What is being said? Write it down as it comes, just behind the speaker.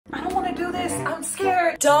do this. I'm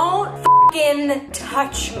scared. Don't f***ing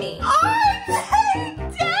touch me. I'm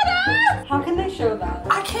Dada! How can they show that?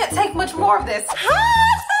 I can't take much more of this.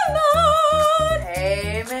 Hi, Simone!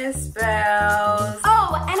 Hey, Miss Bells.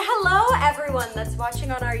 Oh, and hello everyone that's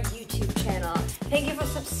watching on our YouTube channel. Thank you for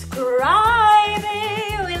subscribing.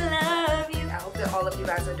 We love you. I hope that all of you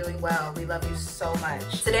guys are doing well. We love you so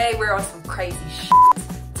much. Today, we're on some crazy shit.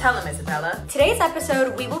 Tell him, Isabella. Today's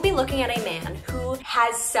episode, we will be looking at a man who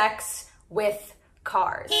has sex with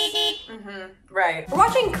cars. Right. We're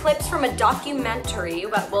watching clips from a documentary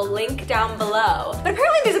that we'll link down below. But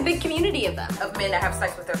apparently there's a big community of them. Of men that have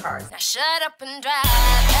sex with their cars. Now shut up and drive.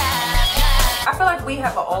 I feel like we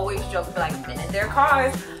have always joked like men in their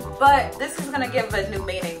cars, but this is gonna give a new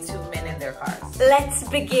meaning to men in their cars. Let's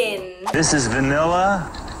begin. This is Vanilla.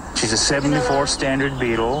 She's a 74 Vanilla. Standard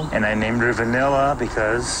Beetle, and I named her Vanilla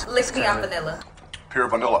because Lick me out, vanilla. Pure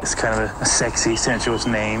vanilla. it's kind of a sexy, sensuous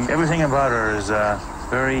name. Everything about her is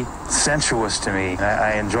very sensuous to me.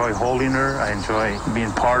 I enjoy holding her. I enjoy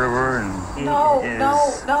being part of her. And No, it no,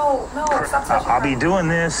 is- no, no. Stop touching I'll her. be doing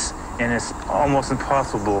this, and it's almost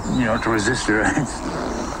impossible, you know, to resist her.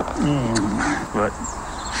 But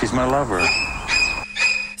she's my lover.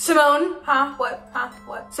 Simone. Huh? What? Huh?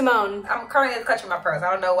 What? Simone. I'm currently clutching my purse. I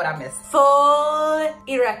don't know what I missed. Full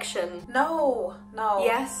erection. No, no.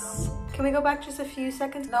 Yes. Can we go back just a few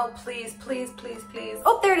seconds? No, please, please, please, please.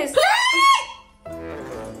 Oh, there it is.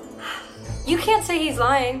 You can't say he's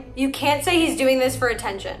lying. You can't say he's doing this for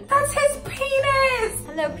attention. That's his penis.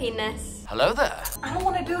 Hello, penis. Hello there. I don't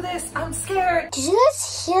want to do this. I'm scared. Did you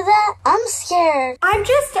guys hear that? I'm scared.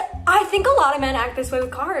 I think a lot of men act this way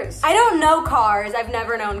with cars. I don't know cars. I've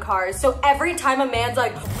never known cars. So every time a man's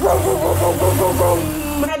like,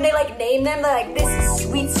 and they like name them, they're like, this is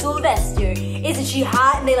Sweet Sylvester. Isn't she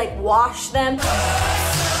hot? And they like wash them.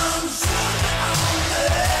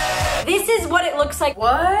 This is what it looks like.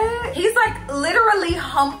 What? He's like literally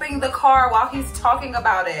humping the car while he's talking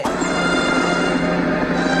about it.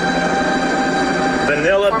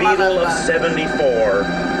 Vanilla For my Beetle of love.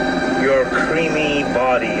 74, your creamy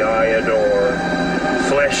body I adore.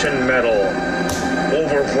 Flesh and metal,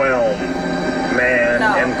 overwhelm, man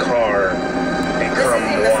No. and car, become This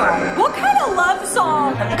isn't the one. song. What kind of love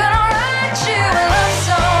song? I'm gonna write you a love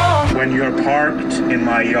song. When you're parked in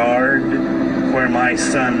my yard, where my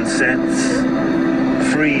sun sets,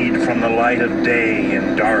 freed from the light of day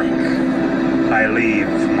and dark, I leave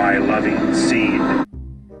my loving seed.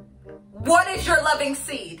 What is your loving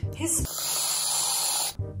seed?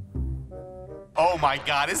 Oh my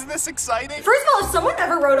god, isn't this exciting? First of all, if someone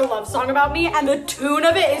ever wrote a love song about me and the tune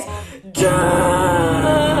of it is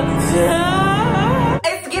da, da.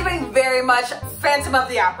 It's giving very much Phantom of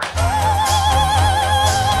the Opera.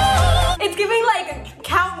 It's giving like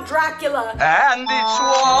Count Dracula. And it's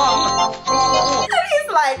one. And he's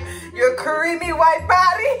like, your creamy white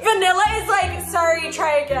body. Vanilla is like, sorry,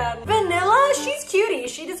 try again. Vanilla, she's cutie.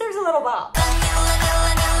 She deserves a little bop.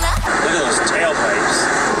 Look at those tailpipes.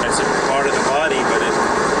 It's a part of the body, but it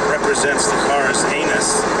represents the car's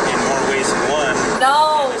anus in more ways than one.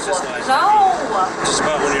 No, It's just like- no. Just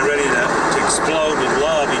about when you're ready to explode with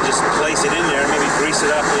love, you just place it in there, maybe grease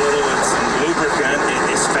it up a little with some lubricant.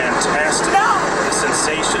 It's fantastic. No. The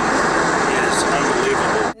sensation is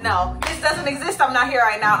unbelievable. No, this doesn't exist. I'm not here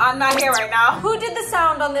right now. I'm not here right now. Who did the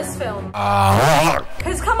sound on this film?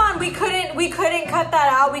 Cause come on, we couldn't cut that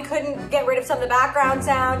out. We couldn't get rid of some of the background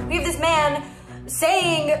sound. We have this man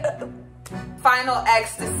saying, Final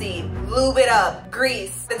ecstasy. Lube it up.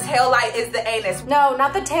 Grease. The tail light is the anus. no,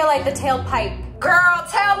 not the taillight, the tailpipe. Girl,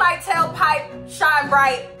 tail light, tailpipe. Shine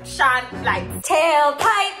bright. Shine light.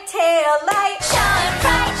 Tailpipe, taillight, Shine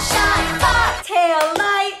bright, shine bright.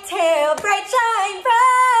 taillight, tail bright, shine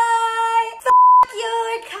bright. Fuck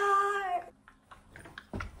your car.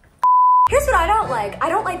 Here's what I don't like. I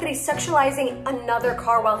don't like that he's sexualizing another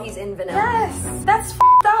car while he's in Vanilla. Yes, that's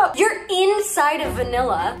f***ed up. You're inside of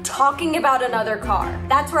Vanilla talking about another car.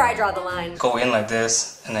 That's where I draw the line. Go in like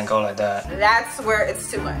this and then go like that. That's where it's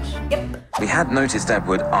too much. Yep. We had noticed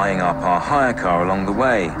Edward eyeing up our hire car along the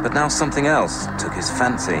way, but now something else took his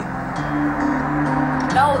fancy.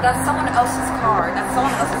 No, that's someone else's car. That's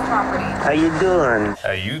someone else's property. How you doing?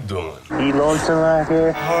 How you doing? You lonesome out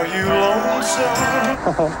here? Are you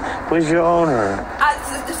lonesome? Where's your owner?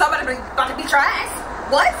 Somebody about to be trash.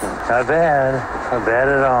 What? Not bad. Not bad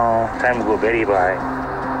at all. Time to go Betty by.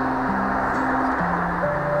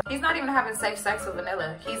 He's not even having safe sex with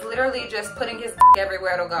Vanilla. He's literally just putting his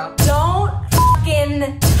everywhere to go. Don't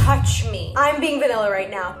fucking touch me. I'm being Vanilla right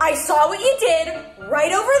now. I saw what you did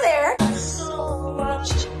right over there.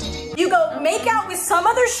 You go make out with some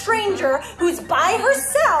other stranger who's by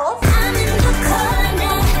herself.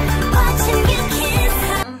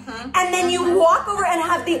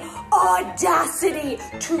 have the audacity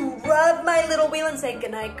to rub my little wheel and say,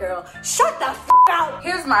 good night, girl. Shut the f out.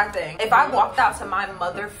 Here's my thing. If I walked out to my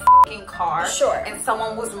motherfucking car, sure, and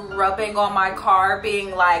someone was rubbing on my car,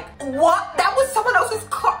 being like, what? That was someone else's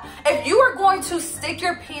car. If you are going to stick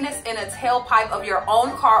your penis in a tailpipe of your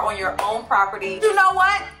own car on your own property, you know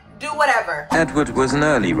what? Do whatever. Edward was an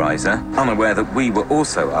early riser. Unaware that we were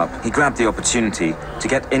also up, he grabbed the opportunity to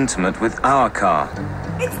get intimate with our car.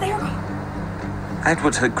 It's their car.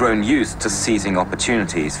 Edward had grown used to seizing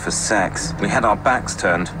opportunities for sex. We had our backs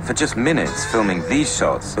turned for just minutes filming these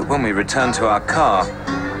shots, but when we returned to our car,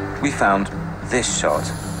 we found this shot.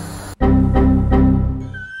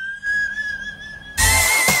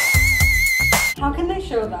 How can they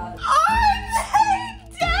show that?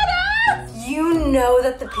 You know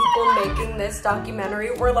that the people making this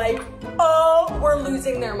documentary were like, oh, we're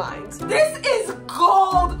losing their minds. This is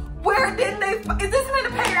gold. Where did they, is this man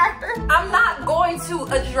a paid actor? I'm not going to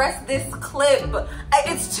address this clip.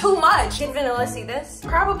 It's too much. Did Vanilla see this?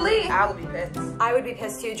 Probably. I would be pissed. I would be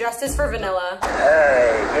pissed too. Justice for Vanilla.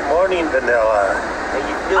 Hey, good morning, Vanilla. How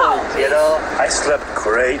you feeling, kiddo? I slept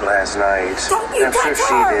great last night. Don't you I'm sure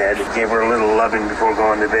she did. Gave her a little loving before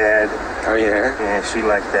going to bed. Oh yeah? Yeah, she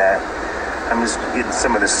liked that. I'm just getting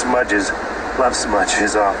some of the smudges, love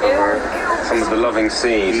smudges off of her. Some of the loving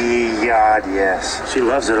seed. God, yes. She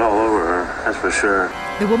loves it all over her, that's for sure.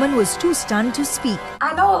 The woman was too stunned to speak.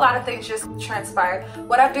 I know a lot of things just transpired.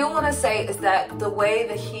 What I do want to say is that the way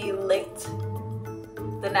that he licked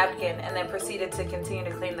the napkin and then proceeded to continue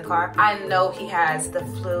to clean the car, I know he has the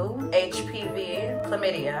flu, HPV,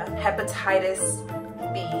 chlamydia, hepatitis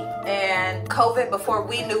B, and COVID before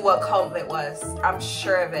we knew what COVID was. I'm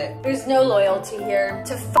sure of it. There's no loyalty here.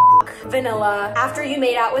 To f Vanilla after you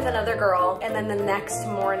made out with another girl and then the next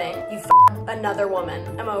morning you f another woman.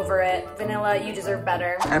 I'm over it. Vanilla, you deserve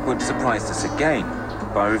better. Edward surprised us again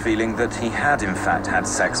by revealing that he had in fact had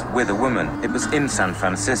sex with a woman. It was in San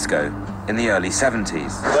Francisco in the early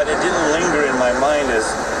 70s. But it didn't linger in my mind as,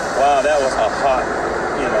 wow, that was a hot,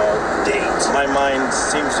 date. My mind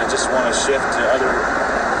seems to just want to shift to other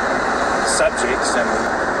subjects, and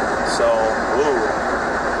so, ooh,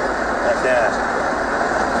 like that.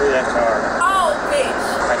 Look at that car. Oh, bitch.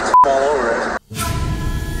 I all over it.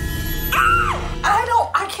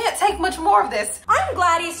 I can't take much more of this. I'm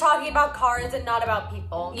glad he's talking about cars and not about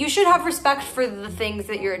people. You should have respect for the things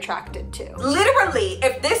that you're attracted to. Literally,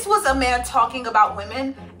 if this was a man talking about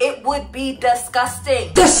women, it would be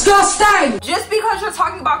disgusting. Disgusting! Just because you're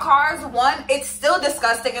talking about cars, one, it's still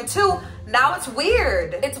disgusting, and two, now it's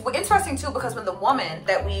weird. It's interesting too because when the woman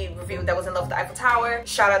that we reviewed that was in love with the Eiffel Tower,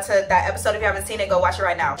 shout out to that episode. If you haven't seen it, go watch it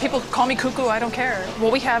right now. People call me cuckoo, I don't care.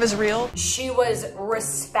 What we have is real. She was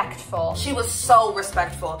respectful. She was so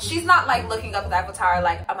respectful. She's not like looking up at the Eiffel Tower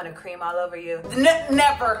like, I'm gonna cream all over you.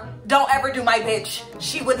 Never. Don't ever do my bitch.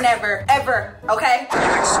 She would never, ever, okay?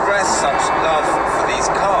 You express such love for these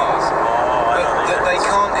cars, but they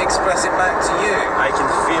can't express it back to you. I can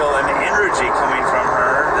feel an energy coming from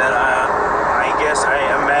her that I guess I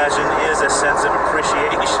imagine is a sense of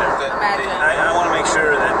appreciation. I want to make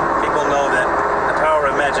sure that people know that the power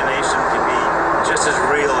of imagination can be just as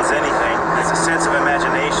real as anything. It's a sense of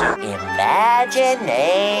imagination.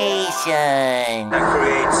 Imagination. That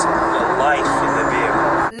creates a life in the vehicle.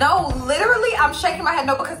 No, literally, I'm shaking my head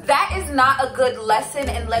no, because that is not a good lesson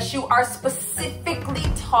unless you are specifically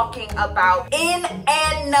talking about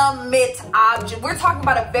inanimate object. We're talking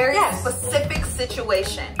about a very specific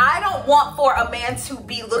situation. I don't want for a man to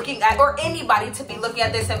be looking at, or anybody to be looking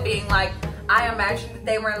at this and being like, I imagined that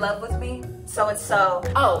they were in love with me, so it's so.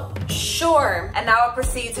 Oh, sure. And now I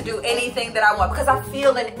proceed to do anything that I want because I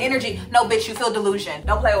feel an energy. No, bitch, you feel delusion.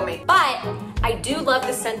 Don't play with me. But I do love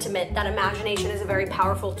the sentiment that imagination is a very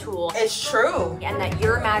powerful tool. It's true. And that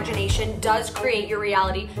your imagination does create your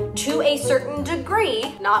reality to a certain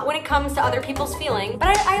degree, not when it comes to other people's feeling.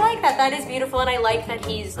 But I like that. That is beautiful, and I like that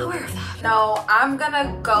he's aware of that. No, I'm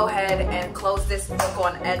gonna go ahead and close this book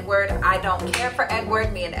on Edward. I don't care for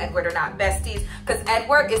Edward. Me and Edward are not besties because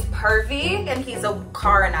Edward is pervy and he's a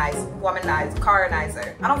colonizer.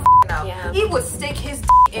 I don't know. Yeah. He would stick his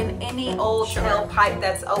in any old tailpipe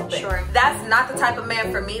that's open. Sure. That's not the type of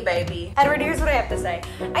man for me, baby. Edward, here's what I have to say.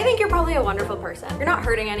 I think you're probably a wonderful person. You're not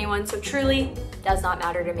hurting anyone, so truly does not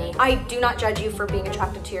matter to me. I do not judge you for being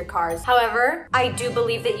attracted to your cars. However, I do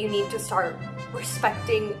believe that you need to start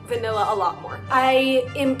respecting Vanilla a lot more. I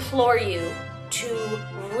implore you to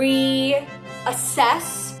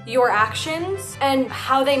reassess your actions and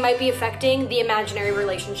how they might be affecting the imaginary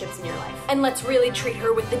relationships in your life. And let's really treat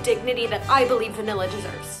her with the dignity that I believe Vanilla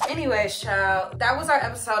deserves. Anyways, child, that was our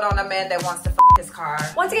episode on a man that wants to f his car.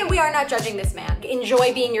 Once again, we are not judging this man.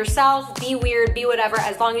 Enjoy being yourself, be weird, be whatever,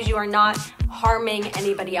 as long as you are not harming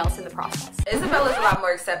anybody else in the process. Isabella's a lot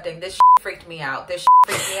more accepting. This freaked me out. This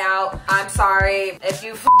freaked me out. I'm sorry. If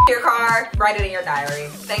you f your car, write it in your diary.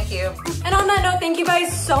 Thank you. And on that note, thank you guys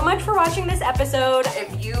so much for watching this episode.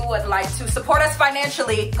 If you would like to support us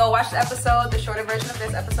financially, go watch the episode, the shorter version of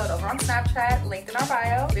this episode over on Snapchat, linked in our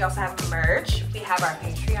bio. We also have merch. We have our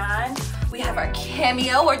Patreon. We have our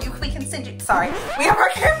Cameo where we can send you, we have our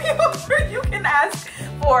Cameo where you can ask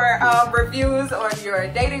for reviews on your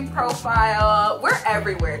dating profile. We're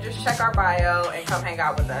everywhere. Just check our bio and come hang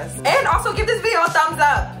out with us. And also give this video a thumbs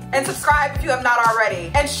up and subscribe if you have not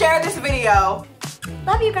already. And share this video.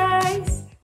 Love you guys.